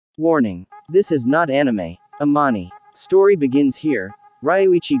Warning. This is not anime. Amanee. Story begins here.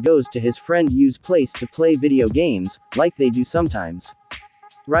 Ryuichi goes to his friend Yu's place to play video games, like they do sometimes.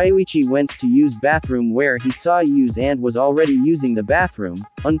 Ryuichi went to Yu's bathroom where he saw Yu's aunt was already using the bathroom.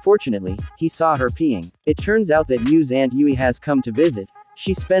 Unfortunately, he saw her peeing. It turns out that Yu's aunt Yui has come to visit.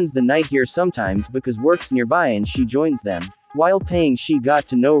 She spends the night here sometimes because works nearby and she joins them. While paying, she got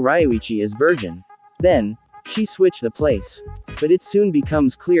to know Ryuichi is virgin. Then, she switched the place. But it soon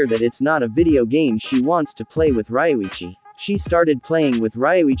becomes clear that it's not a video game she wants to play with Ryuichi. She started playing with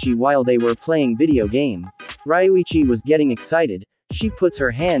Ryuichi while they were playing video game. Ryuichi was getting excited. She puts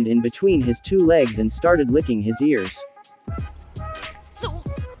her hand in between his two legs and started licking his ears.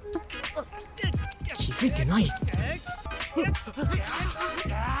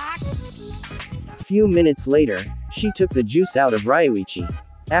 Few minutes later, she took the juice out of Ryuichi.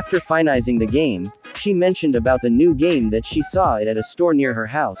 After finalizing the game, she mentioned about the new game that she saw it at a store near her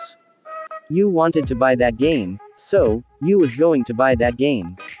house. Yu wanted to buy that game, so, Yu was going to buy that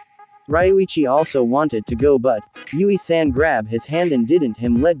game. Ryuichi also wanted to go but, Yui-san grabbed his hand and didn't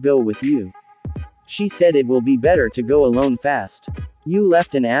him let go with Yu. She said it will be better to go alone fast. Yu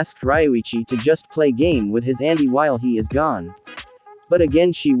left and asked Ryuichi to just play game with his auntie while he is gone. But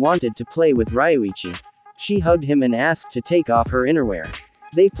again she wanted to play with Ryuichi. She hugged him and asked to take off her innerwear.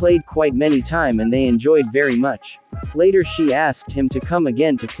 They played quite many times and they enjoyed very much. Later she asked him to come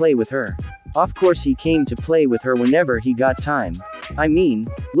again to play with her. Of course he came to play with her whenever he got time. I mean,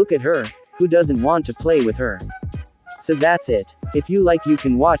 look at her, who doesn't want to play with her? So that's it. If you like you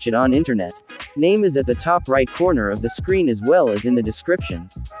can watch it on internet. Name is at the top right corner of the screen as well as in the description.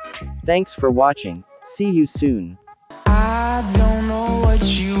 Thanks for watching. See you soon. I don't know what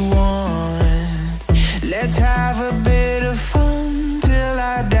you want. Let's have a bit of fun till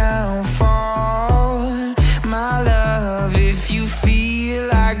I downfall. My love, if you feel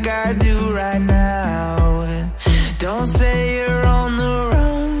like I do right now, don't say